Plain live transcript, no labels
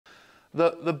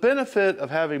The benefit of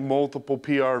having multiple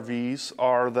PRVs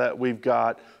are that we've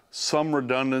got some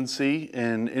redundancy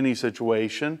in any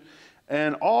situation,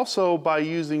 and also by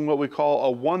using what we call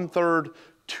a 1/3,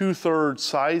 2/3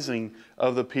 sizing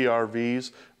of the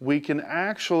PRVs, we can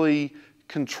actually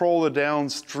control the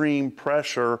downstream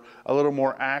pressure a little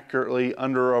more accurately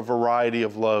under a variety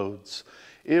of loads.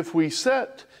 If we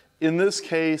set, in this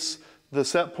case, the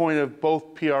set point of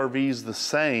both PRVs the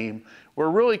same, we're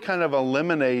really kind of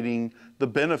eliminating the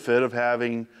benefit of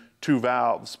having two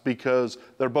valves because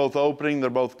they're both opening, they're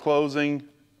both closing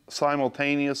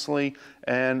simultaneously,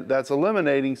 and that's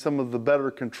eliminating some of the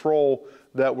better control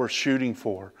that we're shooting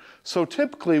for. So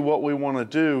typically what we want to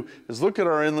do is look at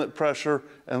our inlet pressure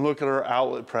and look at our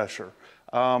outlet pressure.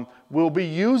 We'll be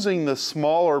using the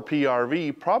smaller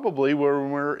PRV probably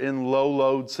when we're in low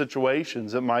load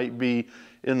situations. It might be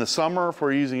in the summer if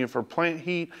we're using it for plant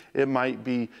heat. It might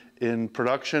be in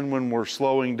production when we're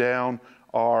slowing down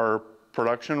our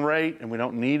production rate and we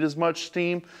don't need as much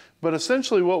steam. But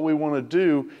essentially what we want to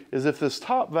do is if this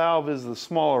top valve is the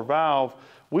smaller valve,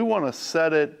 we want to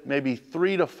set it maybe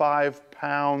 3 to 5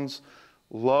 pounds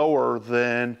lower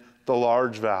than the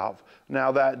large valve.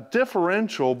 Now that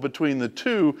differential between the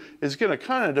two is going to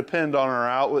kind of depend on our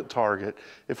outlet target.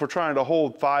 If we're trying to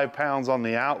hold 5 pounds on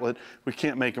the outlet, we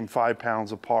can't make them 5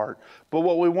 pounds apart. But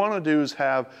what we want to do is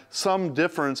have some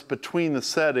difference between the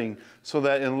setting so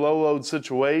that in low load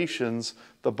situations,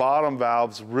 the bottom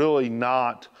valve's really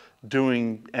not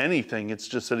doing anything. It's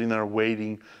just sitting there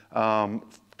waiting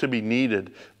to be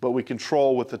needed, but we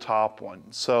control with the top one.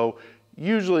 So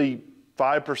usually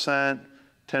 5%,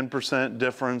 10%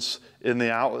 difference in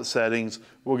the outlet settings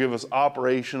will give us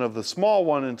operation of the small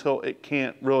one until it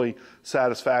can't really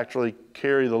satisfactorily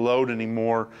carry the load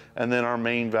anymore, and then our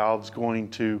main valve's going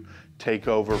to take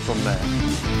over from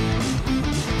there.